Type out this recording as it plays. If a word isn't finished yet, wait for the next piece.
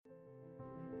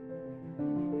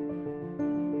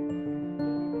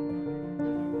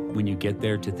when you get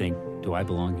there to think, do I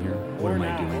belong here? What am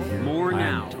I doing here? More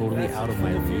now. I'm totally out of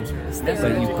my league.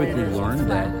 But you quickly learn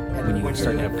that when you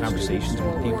start to have conversations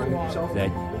with people,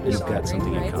 that you've got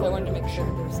something in So I common. wanted to make sure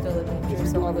there's still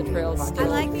adventures, so all the trails I still.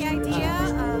 like the idea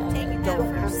of taking that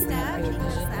first step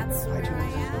because that's where I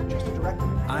am.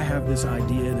 I have this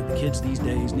idea that the kids these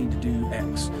days need to do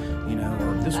X,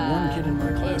 or this one kid in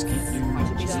my class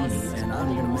can't do Z, and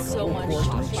I'm going to make a so whole much course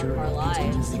to make sure our the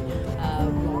kids do lives, Z.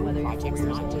 whether you're 40 or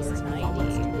 90,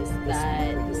 is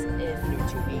that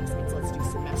if 2 weeks, it's let's do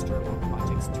semester long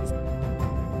projects.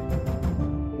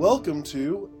 Welcome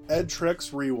to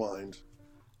EdTrex Rewind.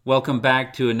 Welcome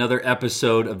back to another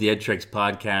episode of the EdTrex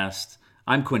podcast.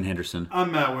 I'm Quinn Henderson.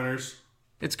 I'm Matt Winters.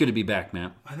 It's good to be back,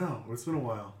 Matt. I know, it's been a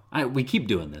while. We keep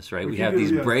doing this, right? We keep have doing-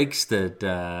 these yeah. breaks that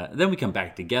then we come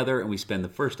back together and we spend the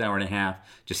first hour and a half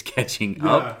just catching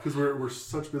Yeah, up. because we're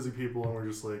such busy people and we're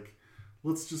just like,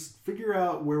 let's just figure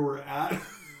out where we're at.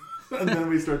 And then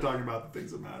we start talking about the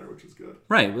things that matter, which is good.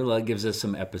 Right. Well, it gives us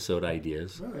some episode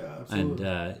ideas. Oh, yeah, absolutely.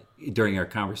 And during our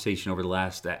conversation over the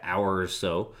last hour or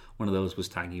so, one of those was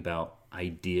talking about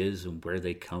ideas and where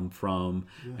they come from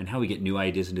and how we get new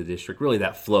ideas into the district. Really,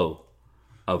 that flow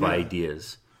of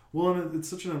ideas. Well, and it's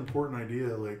such an important idea.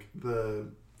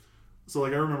 So I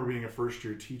remember being a first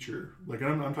year teacher. Like,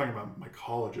 I'm talking about my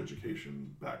college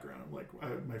education background. Like,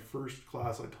 my first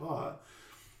class I taught,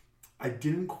 I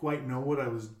didn't quite know what I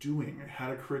was doing. I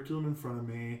had a curriculum in front of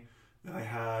me, and I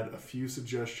had a few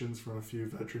suggestions from a few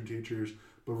veteran teachers.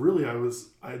 But really,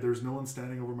 there's no one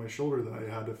standing over my shoulder that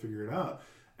I had to figure it out.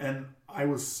 And I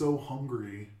was so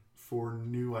hungry for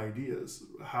new ideas.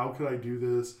 How could I do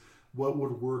this? What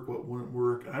would work? What wouldn't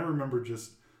work? And I remember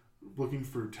just looking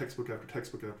through textbook after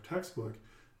textbook after textbook,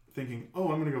 thinking,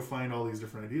 oh, I'm going to go find all these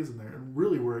different ideas in there. And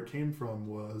really where it came from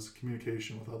was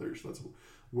communication with others. That's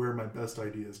where my best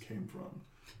ideas came from.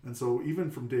 And so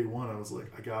even from day one, I was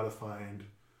like, I got to find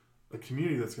a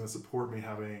community that's going to support me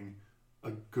having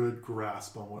a good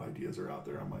grasp on what ideas are out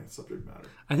there on my subject matter.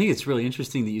 I think it's really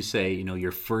interesting that you say,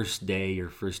 your first day, your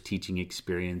first teaching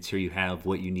experience, here you have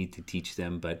what you need to teach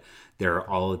them, but there are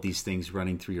all of these things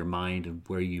running through your mind and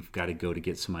where you've got to go to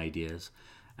get some ideas.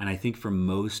 And I think for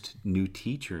most new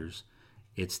teachers,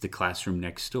 it's the classroom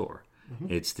next door.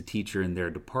 Mm-hmm. It's the teacher in their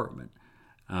department.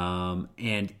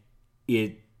 And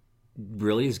it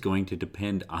really is going to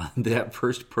depend on that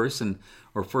first person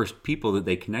or first people that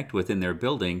they connect with in their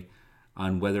building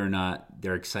on whether or not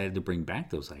they're excited to bring back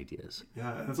those ideas.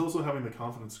 Yeah, and it's also having the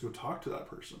confidence to go talk to that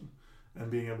person and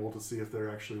being able to see if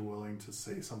they're actually willing to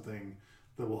say something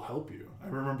that will help you. I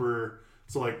remember,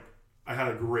 I had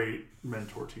a great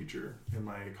mentor teacher in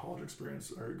my college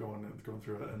experience, or going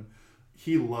through it, and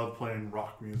he loved playing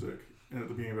rock music at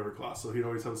the beginning of every class. So he'd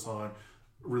always have a song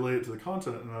related to the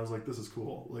content, and I was like, this is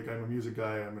cool. Like, I'm a music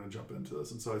guy, I'm going to jump into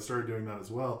this. And so I started doing that as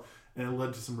well, and it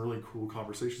led to some really cool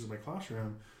conversations in my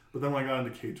classroom. But then when I got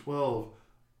into K-12,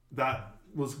 that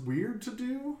was weird to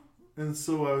do. And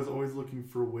so I was always looking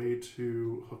for a way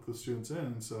to hook the students in.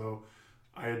 And so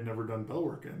I had never done bell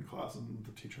work in class, and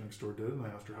the teacher next door did. And I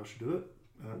asked her how she did it,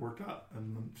 and it worked out.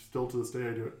 And still to this day,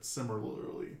 I do it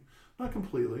similarly. Not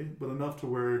completely, but enough to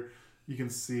where you can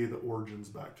see the origins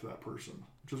back to that person,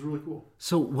 which is really cool.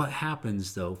 So what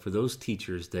happens, though, for those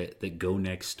teachers that go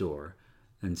next door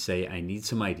and say, I need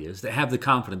some ideas, that have the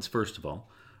confidence, first of all,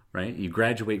 right? You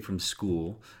graduate from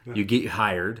school, you get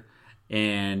hired,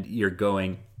 and you're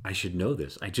going, I should know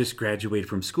this. I just graduated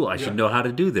from school. I should know how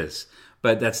to do this.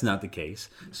 But that's not the case.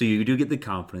 So you do get the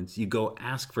confidence. You go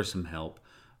ask for some help.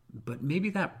 But maybe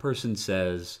that person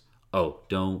says, oh,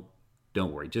 don't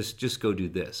worry. Just go do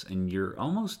this. And you're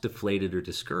almost deflated or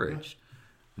discouraged.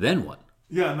 Then what?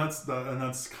 Yeah, and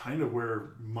that's kind of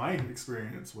where my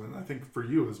experience went. I think for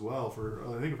you as well.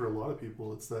 I think for a lot of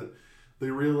people, it's that they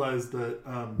realized that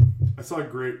I saw a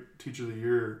great teacher of the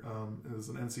year. It was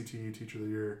an NCTE teacher of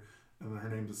the year, and her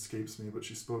name escapes me, but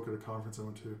she spoke at a conference I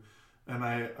went to. And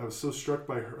I was so struck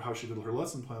by how she did her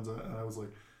lesson plans, and I was like,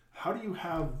 how do you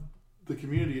have the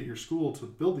community at your school to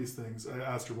build these things? I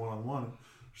asked her one-on-one.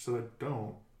 She said, I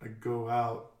don't. I go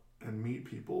out and meet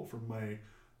people from my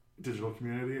digital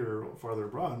community or farther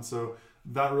abroad. And so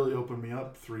that really opened me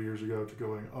up 3 years ago to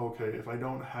going, okay, if I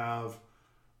don't have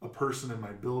a person in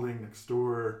my building next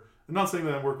door, I'm not saying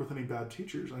that I work with any bad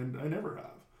teachers. I never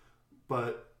have.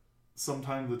 But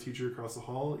sometimes the teacher across the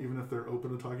hall, even if they're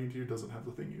open to talking to you, doesn't have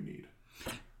the thing you need.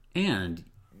 And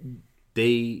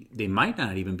they might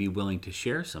not even be willing to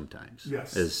share sometimes.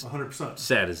 Yes, as 100%.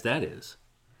 Sad as that is.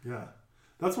 Yeah.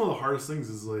 That's one of the hardest things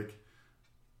is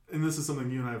and this is something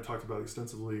you and I have talked about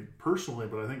extensively personally,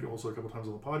 but I think also a couple times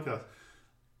on the podcast,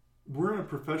 we're in a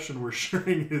profession where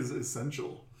sharing is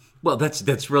essential. Well,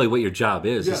 that's really what your job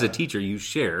is. As a Yeah. teacher, you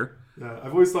share. Yeah,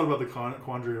 I've always thought about the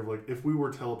quandary of like if we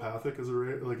were telepathic as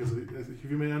if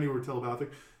humanity were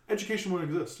telepathic, education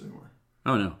wouldn't exist anymore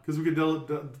Oh no. because we could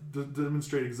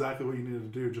demonstrate exactly what you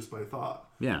needed to do just by thought.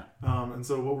 Yeah. And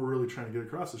so what we're really trying to get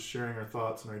across is sharing our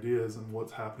thoughts and ideas and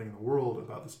what's happening in the world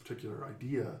about this particular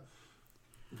idea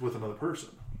with another person.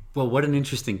 Well, what an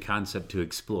interesting concept to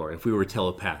explore. If we were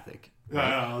telepathic.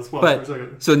 Yeah, let's pause for a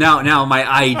second. So now my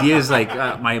idea is like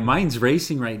my mind's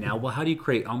racing right now. Well, how do you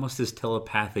create almost this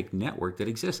telepathic network that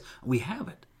exists? We have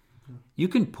it. You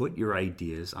can put your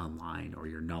ideas online or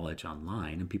your knowledge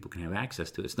online, and people can have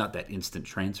access to it. It's not that instant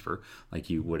transfer like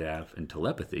you would have in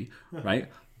telepathy, right?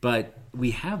 But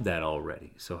we have that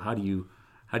already. So how do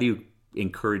you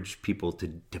encourage people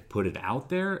to put it out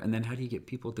there, and then how do you get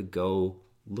people to go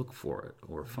look for it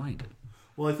or find it?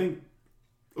 Well, I think.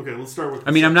 Okay, let's start with.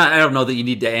 I mean, I don't know that you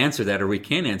need to answer that or we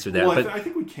can answer that. Well, but I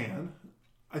think we can.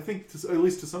 I think, at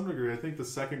least to some degree, I think the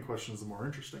second question is the more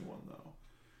interesting one, though.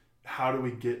 How do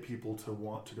we get people to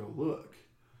want to go look?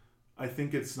 I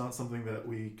think it's not something that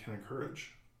we can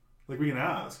encourage. Like, we can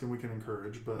ask and we can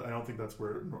encourage, but I don't think that's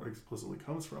where it explicitly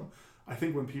comes from. I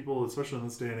think when people, especially in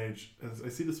this day and age, as I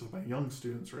see this with my young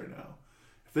students right now,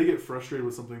 if they get frustrated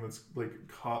with something that's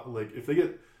if they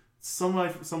get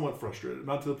somewhat frustrated,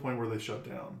 not to the point where they shut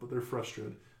down, but they're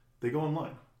frustrated, they go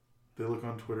online. They look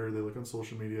on Twitter, they look on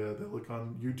social media, they look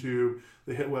on YouTube,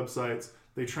 they hit websites,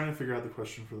 they try to figure out the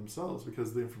question for themselves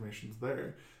because the information's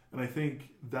there. And I think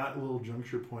that little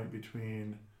juncture point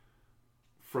between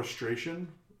frustration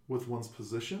with one's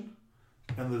position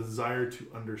and the desire to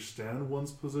understand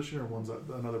one's position or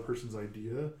another person's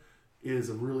idea is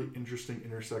a really interesting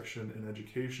intersection in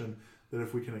education that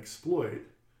if we can exploit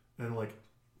and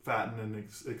fatten and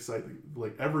excite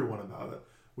everyone about it,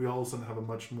 we all of a sudden have a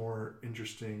much more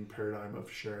interesting paradigm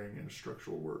of sharing and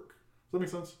structural work. Does that make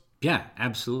sense? Yeah,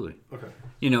 absolutely. Okay.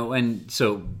 And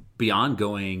so beyond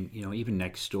going, even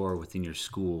next door within your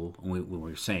school, when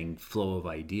we're saying flow of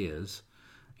ideas,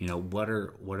 what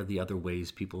are the other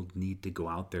ways people need to go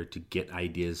out there to get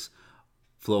ideas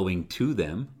flowing to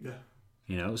them?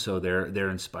 Yeah. So they're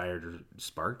inspired or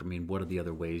sparked. I mean, what are the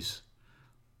other ways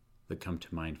that come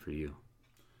to mind for you?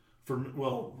 For me,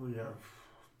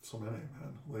 so many,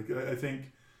 man. I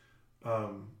think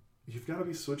you've got to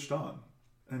be switched on.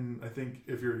 And I think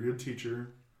if you're a good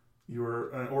teacher,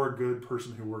 or a good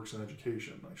person who works in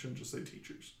education, I shouldn't just say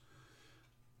teachers.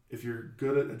 If you're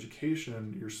good at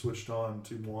education, you're switched on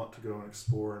to want to go and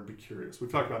explore and be curious.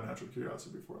 We've talked about natural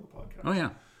curiosity before on the podcast. Oh,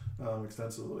 yeah.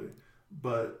 Extensively.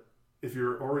 But if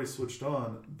you're already switched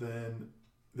on, then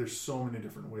there's so many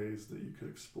different ways that you could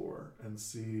explore and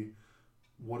see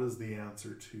what is the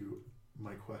answer to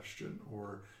my question,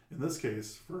 or in this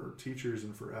case, for teachers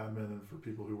and for admin and for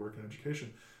people who work in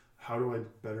education, how do I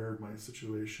better my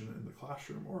situation in the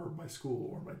classroom or my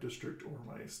school or my district or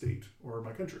my state or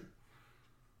my country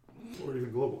or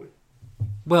even globally?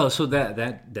 Well, so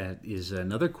that is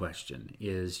another question,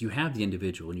 is you have the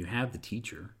individual and you have the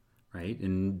teacher, right?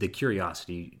 And the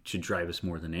curiosity should drive us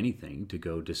more than anything to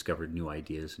go discover new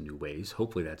ideas and new ways.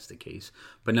 Hopefully that's the case,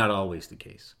 but not always the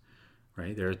case.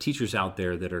 Right? There are teachers out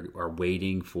there that are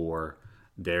waiting for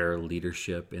their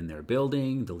leadership in their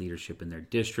building, the leadership in their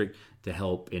district to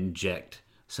help inject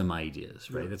some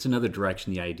ideas, right? Yeah. That's another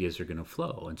direction the ideas are going to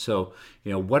flow. And so,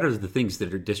 what are the things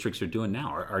that our districts are doing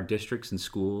now? Are districts and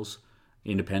schools,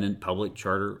 independent, public,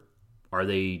 charter, are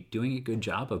they doing a good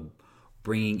job of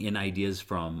bringing in ideas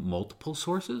from multiple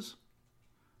sources?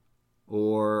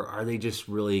 Or are they just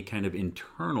really kind of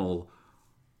internal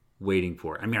waiting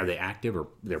for it? I mean, are they active or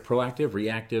they're proactive,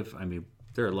 reactive? I mean,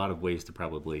 there are a lot of ways to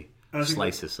probably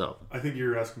slice this up. I think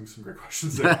you're asking some great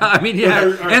questions there. I mean,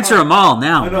 yeah, answer them all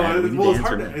now. I know.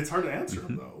 It's hard to answer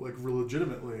them though.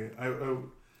 Legitimately,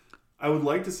 I would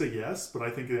like to say yes, but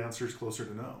I think the answer is closer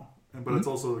to no. But it's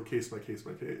also case by case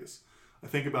by case. I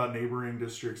think about neighboring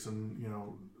districts and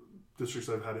districts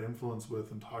I've had influence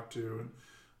with and talked to and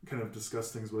kind of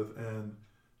discuss things with, and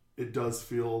it does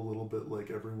feel a little bit like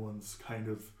everyone's kind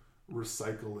of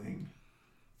recycling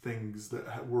things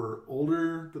that were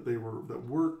older, that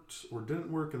worked or didn't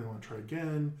work, and they want to try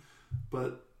again,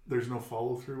 but there's no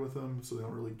follow through with them, so they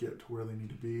don't really get to where they need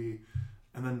to be.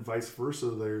 And then vice versa,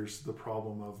 there's the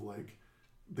problem of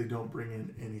they don't bring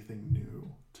in anything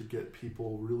new to get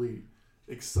people really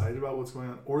excited about what's going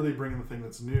on, or they bring in the thing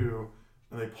that's new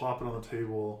and they plop it on the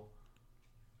table,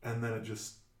 and then it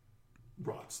just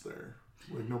rots there.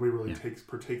 Nobody really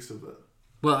partakes of it.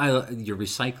 Well, your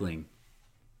recycling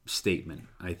statement,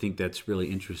 I think that's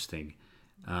really interesting.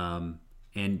 And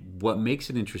what makes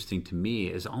it interesting to me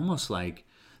is almost like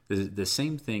the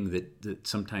same thing that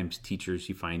sometimes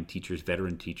you find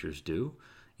veteran teachers do,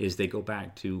 is they go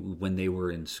back to when they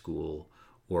were in school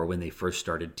or when they first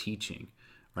started teaching,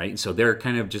 right? And so they're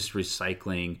kind of just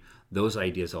recycling those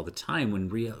ideas all the time when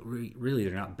really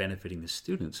they're not benefiting the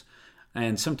students.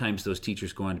 And sometimes those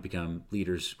teachers go on to become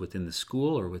leaders within the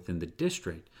school or within the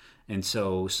district. And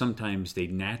so sometimes they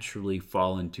naturally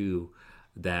fall into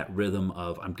that rhythm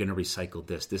of, I'm going to recycle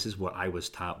this. This is what I was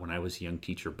taught when I was a young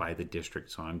teacher by the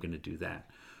district, so I'm going to do that,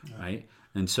 right?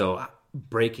 And so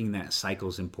breaking that cycle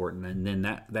is important. And then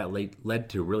that led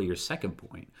to really your second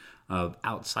point of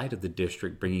outside of the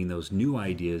district, bringing those new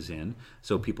ideas in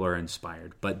so people are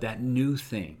inspired. But that new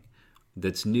thing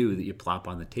that's new that you plop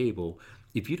on the table,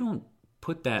 if you don't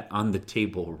put that on the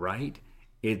table right,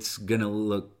 it's going to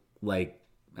look like,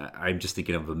 I'm just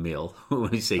thinking of a meal.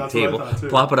 When you say That's table,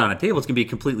 plop it on a table, it's going to be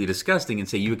completely disgusting and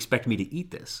say, you expect me to eat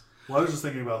this. Well, I was just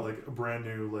thinking about like a brand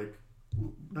new, like,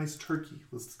 nice turkey.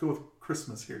 Let's go with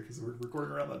Christmas here because we're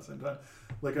recording around that same time.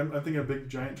 Like, I'm thinking a big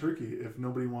giant turkey. If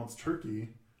nobody wants turkey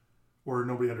or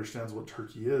nobody understands what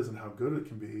turkey is and how good it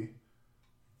can be,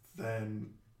 then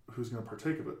who's going to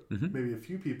partake of it? Mm-hmm. Maybe a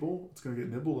few people. It's going to get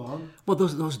nibbled on. Well,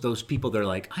 those people, they're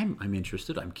like, I'm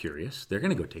interested. I'm curious. They're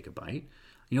going to go take a bite.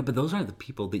 But those aren't the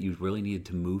people that you really needed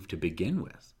to move to begin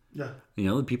with. Yeah.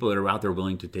 The people that are out there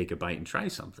willing to take a bite and try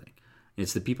something.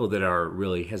 It's the people that are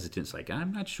really hesitant. It's like,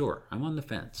 I'm not sure. I'm on the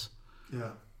fence.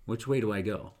 Yeah. Which way do I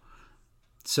go?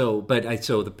 So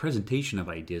the presentation of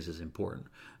ideas is important.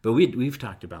 But we've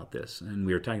talked about this, and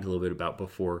we were talking a little bit about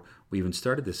before we even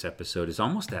started this episode, is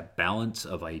almost that balance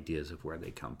of ideas of where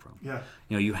they come from. Yeah.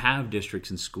 You have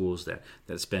districts and schools that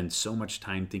spend so much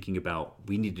time thinking about,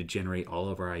 we need to generate all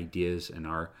of our ideas and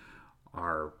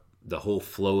the whole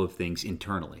flow of things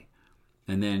internally.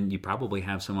 And then you probably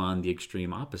have some on the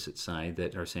extreme opposite side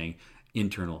that are saying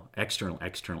internal, external,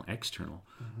 external, external,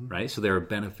 mm-hmm. right? So there are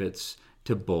benefits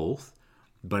to both,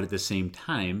 but at the same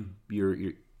time,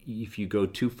 if you go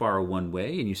too far one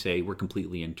way and you say we're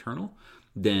completely internal,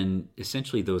 then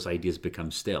essentially those ideas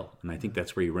become stale. And I think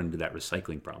that's where you run into that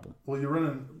recycling problem. Well, you're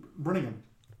running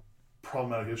a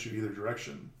problematic issue either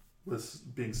direction with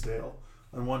being stale.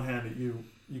 On one hand,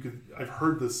 I've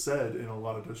heard this said in a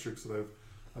lot of districts that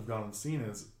I've gone and seen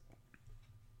is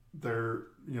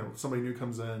somebody new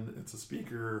comes in, it's a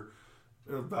speaker,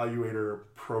 evaluator,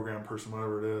 program person,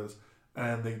 whatever it is,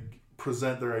 and they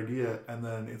present their idea, and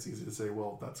then it's easy to say,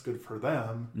 well, that's good for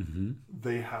them. Mm-hmm.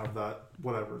 They have that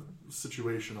whatever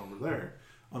situation over there.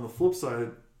 On the flip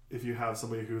side, if you have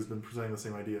somebody who's been presenting the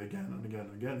same idea again and again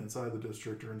and again inside the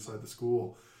district or inside the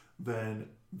school, then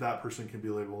that person can be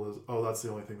labeled as, oh, that's the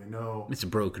only thing they know. It's a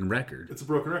broken record. It's a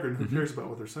broken record. Who cares about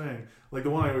what they're saying? Like, the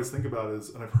one I always think about is,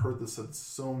 and I've heard this said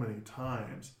so many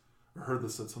times,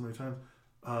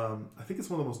 I think it's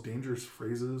one of the most dangerous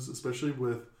phrases, especially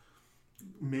with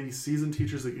maybe seasoned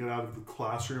teachers that get out of the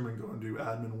classroom and go and do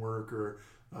admin work or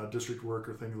district work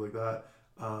or things like that.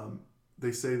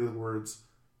 They say the words,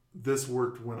 "This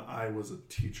worked when I was a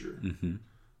teacher." Mm-hmm.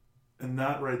 And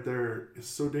that right there is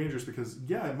so dangerous because,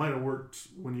 yeah, it might have worked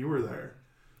when you were there,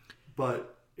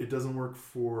 but it doesn't work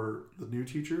for the new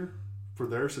teacher, for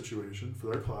their situation, for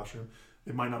their classroom.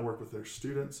 It might not work with their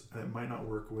students, and it might not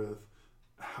work with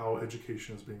how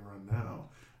education is being run now.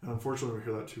 And unfortunately, we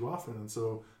hear that too often. And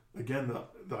so, again,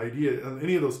 the idea, on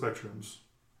any of those spectrums,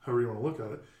 however you want to look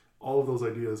at it, all of those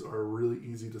ideas are really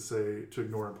easy to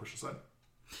ignore and push aside.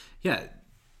 Yeah.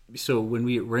 So when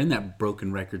we're in that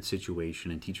broken record situation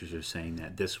and teachers are saying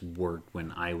that this worked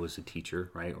when I was a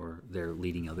teacher, right, or they're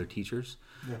leading other teachers,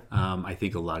 I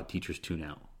think a lot of teachers tune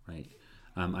out, right?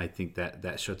 I think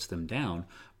that shuts them down.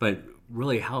 But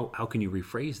really, how can you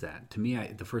rephrase that? To me,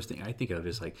 the first thing I think of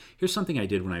is like, here's something I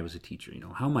did when I was a teacher.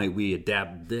 How might we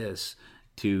adapt this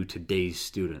to today's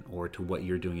student or to what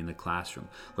you're doing in the classroom?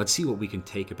 Let's see what we can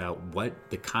take about what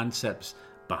the concepts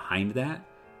behind that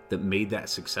made that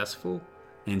successful,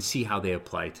 and see how they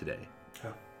apply today.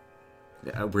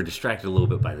 Yeah. We're distracted a little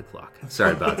bit by the clock.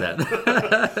 Sorry about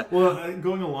that. Well,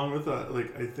 going along with that,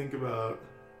 like, I think about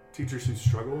teachers who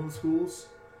struggle in schools.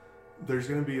 There's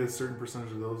going to be a certain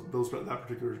percentage of that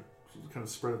particular kind of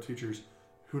spread of teachers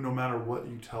who, no matter what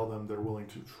you tell them, they're willing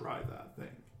to try that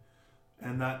thing.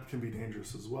 And that can be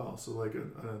dangerous as well. So like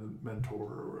a mentor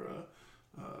or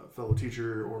a fellow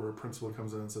teacher or a principal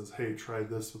comes in and says, hey, try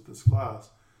this with this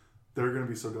class. They're going to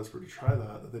be so desperate to try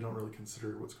that they don't really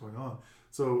consider what's going on.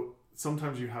 So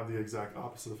sometimes you have the exact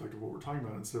opposite effect of what we're talking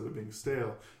about. Instead of it being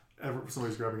stale,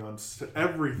 somebody's grabbing on to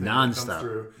everything nonstop, that comes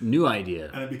through. New idea.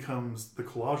 And it becomes the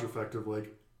collage effect of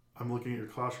like, I'm looking at your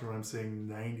classroom and I'm saying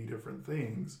 90 different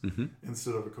things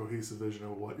instead of a cohesive vision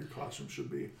of what your classroom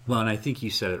should be. Well, and I think you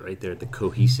said it right there, the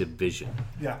cohesive vision.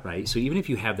 Yeah. Right? So even if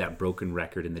you have that broken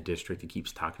record in the district that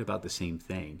keeps talking about the same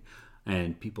thing,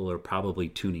 and people are probably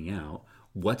tuning out,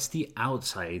 what's the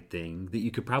outside thing that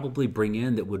you could probably bring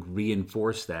in that would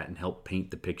reinforce that and help paint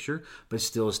the picture, but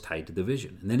still is tied to the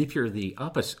vision? And then if you're the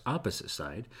opposite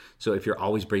side, so if you're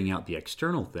always bringing out the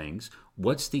external things,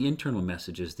 what's the internal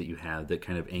messages that you have that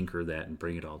kind of anchor that and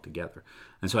bring it all together?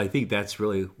 And so I think that's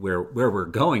really where we're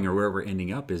going, or where we're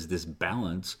ending up, is this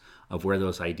balance of where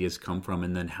those ideas come from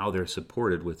and then how they're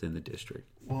supported within the district.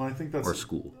 Well, I think that's... Or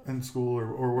school. In school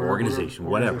or wherever, organization,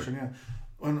 whatever. Yeah.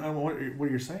 And what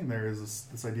you're saying there is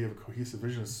this idea of a cohesive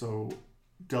vision is so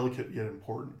delicate yet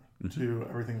important to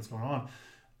everything that's going on.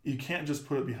 You can't just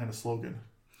put it behind a slogan.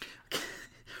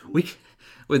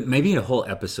 Maybe a whole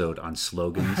episode on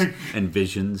slogans and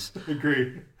visions. I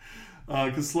agree.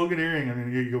 Because sloganeering, I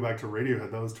mean, you go back to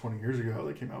Radiohead, that was 20 years ago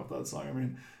they came out with that song. I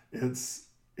mean, it's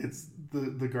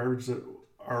the garbage that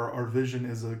our vision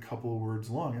is a couple of words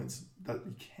long. It's that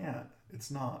you can't. It's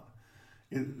not.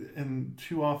 And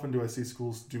too often do I see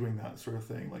schools doing that sort of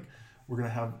thing. Like, we're going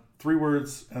to have 3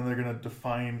 words and they're going to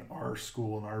define our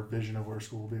school and our vision of where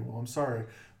school will be. Well, I'm sorry.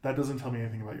 That doesn't tell me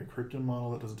anything about your curriculum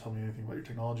model. That doesn't tell me anything about your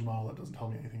technology model. That doesn't tell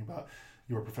me anything about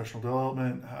your professional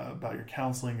development, about your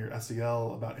counseling, your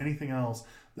SEL, about anything else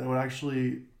that would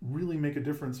actually really make a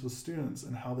difference with students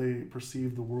and how they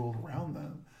perceive the world around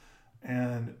them.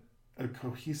 And a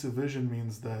cohesive vision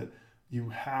means that you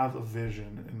have a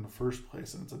vision in the first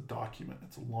place, and it's a document.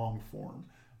 It's a long form.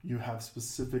 You have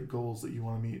specific goals that you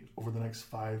want to meet over the next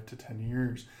 5 to 10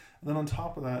 years. And then on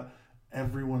top of that,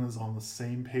 everyone is on the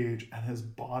same page and has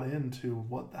bought into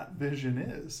what that vision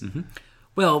is. Mm-hmm.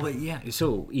 Well, but yeah,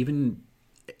 so even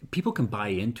people can buy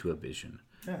into a vision,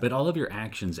 but all of your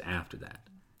actions after that,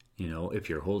 if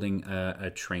you're holding a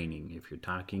training, if you're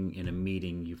talking in a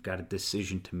meeting, you've got a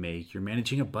decision to make, you're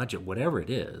managing a budget, whatever it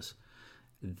is,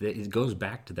 it goes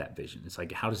back to that vision. It's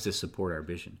like, how does this support our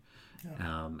vision?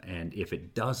 Yeah. And if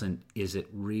it doesn't, is it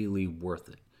really worth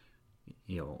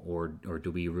it? Or do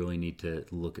we really need to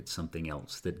look at something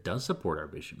else that does support our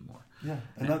vision more? Yeah,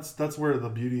 and that's where the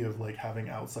beauty of like having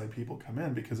outside people come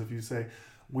in, because if you say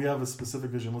we have a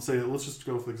specific vision, let's just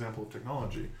go for the example of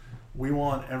technology. We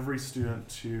want every student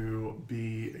to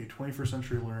be a 21st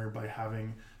century learner by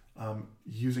having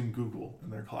using Google in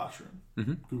their classroom,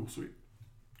 Google Suite.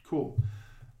 Cool.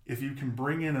 If you can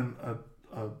bring in a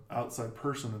outside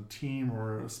person, a team,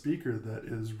 or a speaker that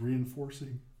is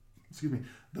reinforcing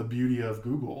the beauty of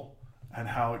Google and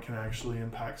how it can actually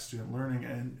impact student learning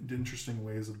and interesting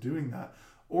ways of doing that.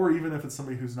 Or even if it's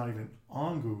somebody who's not even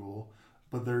on Google,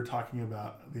 but they're talking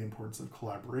about the importance of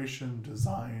collaboration,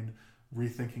 design,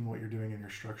 rethinking what you're doing in your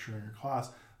structure in your class,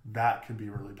 that can be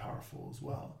really powerful as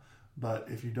well. But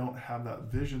if you don't have that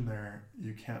vision there,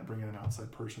 you can't bring in an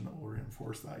outside person that will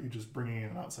reinforce that. You're just bringing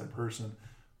in an outside person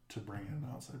to bring in an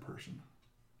outside person.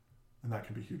 And that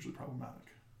can be hugely problematic.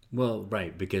 Well,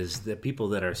 right, because the people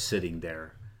that are sitting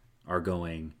there are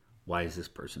going, why is this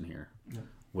person here? Yeah.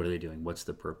 What are they doing? What's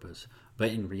the purpose?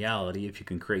 But in reality, if you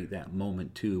can create that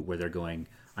moment too where they're going,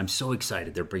 I'm so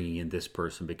excited they're bringing in this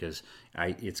person because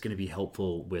it's going to be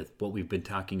helpful with what we've been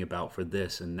talking about for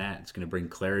this and that. It's going to bring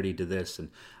clarity to this, and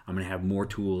I'm going to have more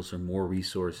tools or more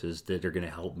resources that are going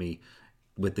to help me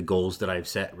with the goals that I've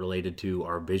set related to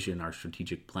our vision, our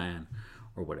strategic plan,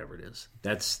 or whatever it is.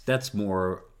 That's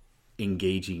more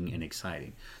engaging and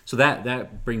exciting. So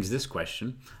that brings this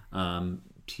question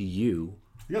to you.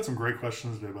 You got some great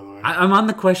questions today, by the way. I'm on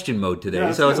the question mode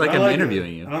today, so it's like I'm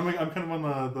interviewing you. And I'm kind of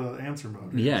on the answer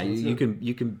mode. Yeah, so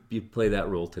you play that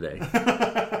role today.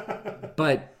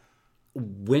 But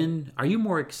when are you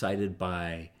more excited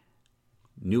by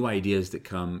new ideas that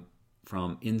come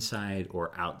from inside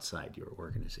or outside your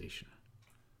organization?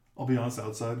 I'll be honest,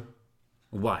 outside.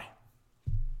 Why?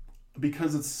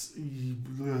 Because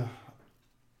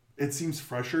it seems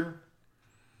fresher.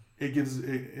 It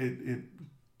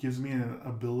gives me an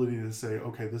ability to say,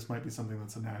 okay, this might be something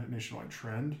that's a nationwide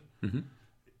trend. Mm-hmm.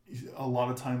 A lot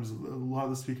of times, a lot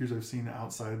of the speakers I've seen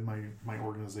outside my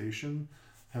organization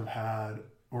have had,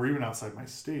 or even outside my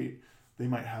state, they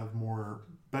might have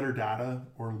better data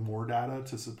or more data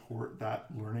to support that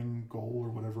learning goal or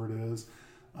whatever it is,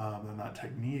 and that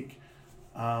technique.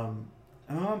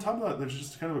 And then on top of that, there's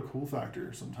just kind of a cool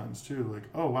factor sometimes too. Like,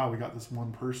 oh wow, we got this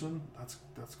one person.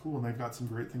 That's cool, and they've got some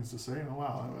great things to say. Oh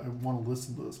wow, I want to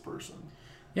listen to this person.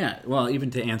 Yeah, well,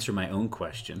 even to answer my own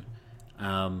question,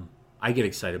 I get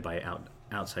excited by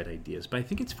outside ideas, but I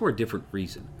think it's for a different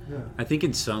reason. Yeah. I think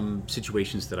in some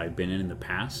situations that I've been in the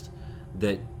past,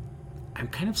 that I'm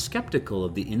kind of skeptical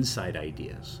of the inside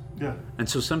ideas. Yeah. And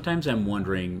so sometimes I'm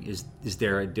wondering, is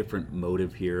there a different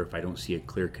motive here if I don't see a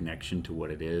clear connection to what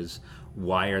it is?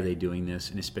 Why are they doing this?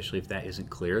 And especially if that isn't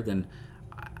clear, then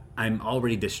I'm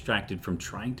already distracted from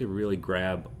trying to really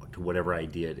grab to whatever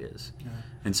idea it is. Yeah.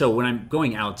 And so when I'm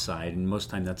going outside, and most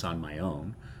of the time that's on my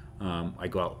own, I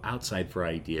go outside for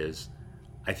ideas,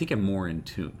 I think I'm more in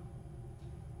tune,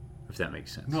 if that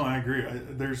makes sense. No, I agree.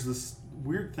 There's this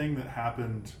weird thing that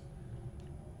happened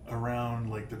around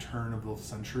like the turn of the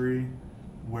century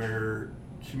where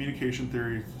communication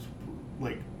theory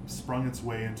like sprung its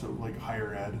way into like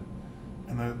higher ed,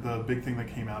 and the big thing that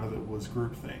came out of it was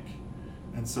groupthink.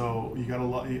 And so you got a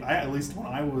lot. At least when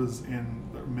I was in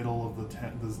the middle of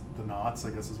the knots,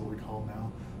 I guess is what we call them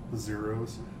now, the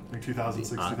zeros, like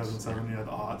 2006, 2007, the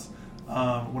aughts.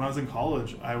 When I was in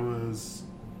college, I was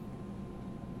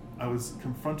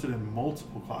confronted in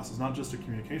multiple classes, not just a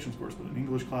communications course, but an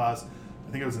English class.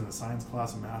 I think I was in a science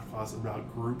class, a math class,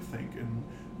 about groupthink and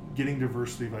getting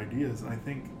diversity of ideas. And I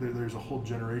think there's a whole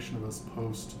generation of us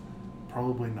post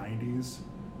probably 90s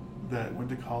that went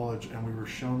to college, and we were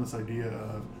shown this idea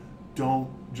of don't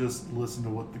just listen to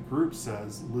what the group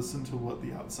says, listen to what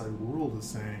the outside world is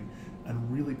saying,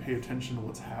 and really pay attention to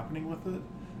what's happening with it,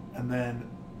 and then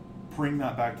bring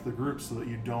that back to the group so that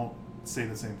you don't say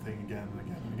the same thing again and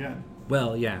again and again.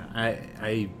 Well, yeah,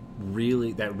 that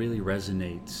really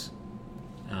resonates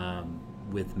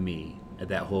with me.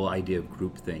 That whole idea of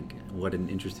groupthink. What an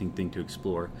interesting thing to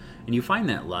explore. And you find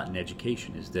that a lot in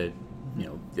education, is that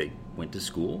they went to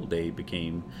school, they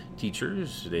became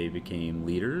teachers, they became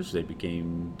leaders, they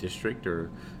became district or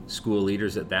school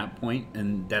leaders at that point,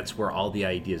 and that's where all the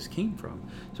ideas came from.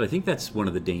 So I think that's one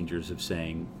of the dangers of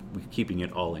saying keeping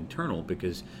it all internal,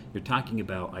 because you're talking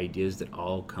about ideas that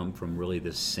all come from really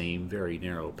the same very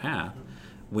narrow path,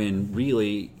 when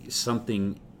really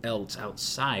something else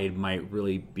outside might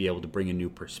really be able to bring a new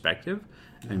perspective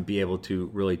and be able to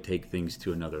really take things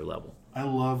to another level. I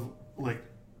love,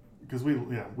 because we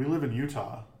live in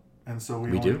Utah, and so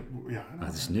we do. Yeah, I know,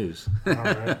 that's news. I know,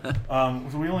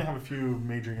 right? So we only have a few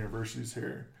major universities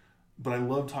here, but I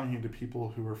love talking to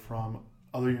people who are from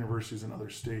other universities in other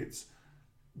states,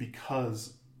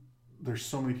 because there's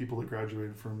so many people that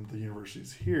graduated from the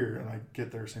universities here, and I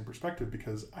get their same perspective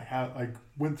because I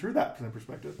went through that same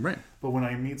perspective. Right. But when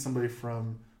I meet somebody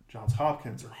from Johns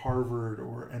Hopkins or Harvard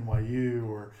or NYU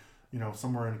or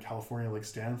somewhere in California like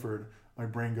Stanford, my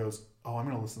brain goes, oh, I'm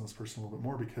going to listen to this person a little bit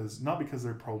more, not because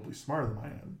they're probably smarter than I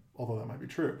am, although that might be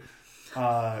true.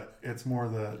 It's more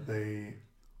that they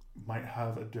might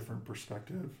have a different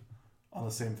perspective on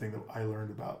the same thing that I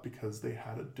learned about, because they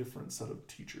had a different set of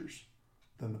teachers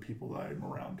than the people that I'm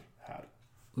around had.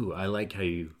 Ooh, I like how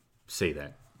you say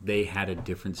that. They had a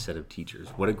different set of teachers.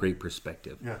 What a great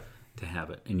perspective to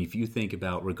have it. And if you think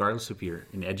about, regardless if you're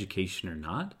in education or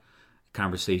not,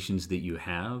 conversations that you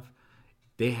have,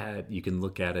 you can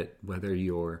look at it whether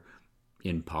you're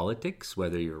in politics,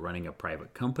 whether you're running a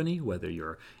private company, whether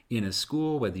you're in a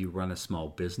school, whether you run a small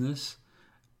business,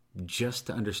 just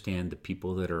to understand the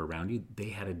people that are around you, they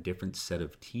had a different set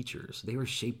of teachers. They were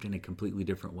shaped in a completely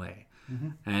different way. Mm-hmm.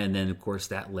 And then, of course,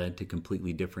 that led to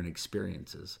completely different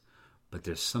experiences. But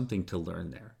there's something to learn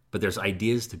there. But there's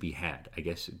ideas to be had, I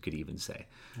guess you could even say.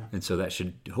 Yeah. And so that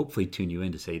should hopefully tune you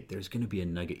in to say, there's going to be a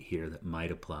nugget here that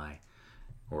might apply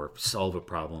or solve a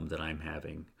problem that I'm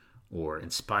having, or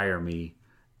inspire me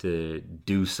to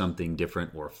do something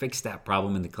different, or fix that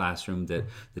problem in the classroom that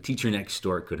the teacher next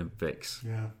door couldn't fix.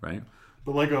 Yeah. Right?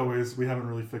 But like always, we haven't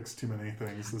really fixed too many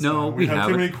things this time. We have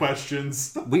too many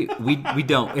questions. we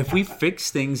don't. If we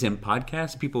fix things in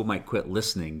podcasts, people might quit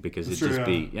listening because That's it'd true,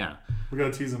 just be. We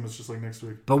got to tease them. It's just like next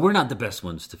week. But we're not the best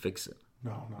ones to fix it.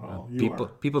 No, not at all.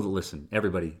 People that listen,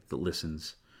 everybody that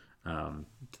listens to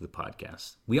the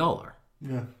podcast, we all are.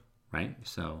 Yeah. Right?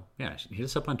 So, hit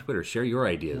us up on Twitter. Share your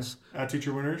ideas. Yeah. At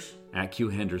Teacher Winners. At Q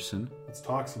Henderson. Let's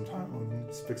talk sometime.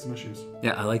 Let's fix some issues.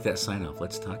 Yeah, I like that sign off.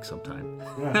 Let's talk sometime.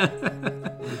 Yeah.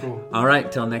 Very cool. All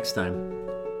right. Till next time.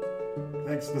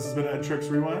 Thanks. This has been Ed Tricks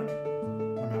Rewind.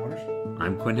 I'm Matt Winners.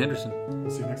 I'm Quin Henderson. We'll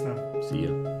see you next time. See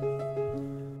you.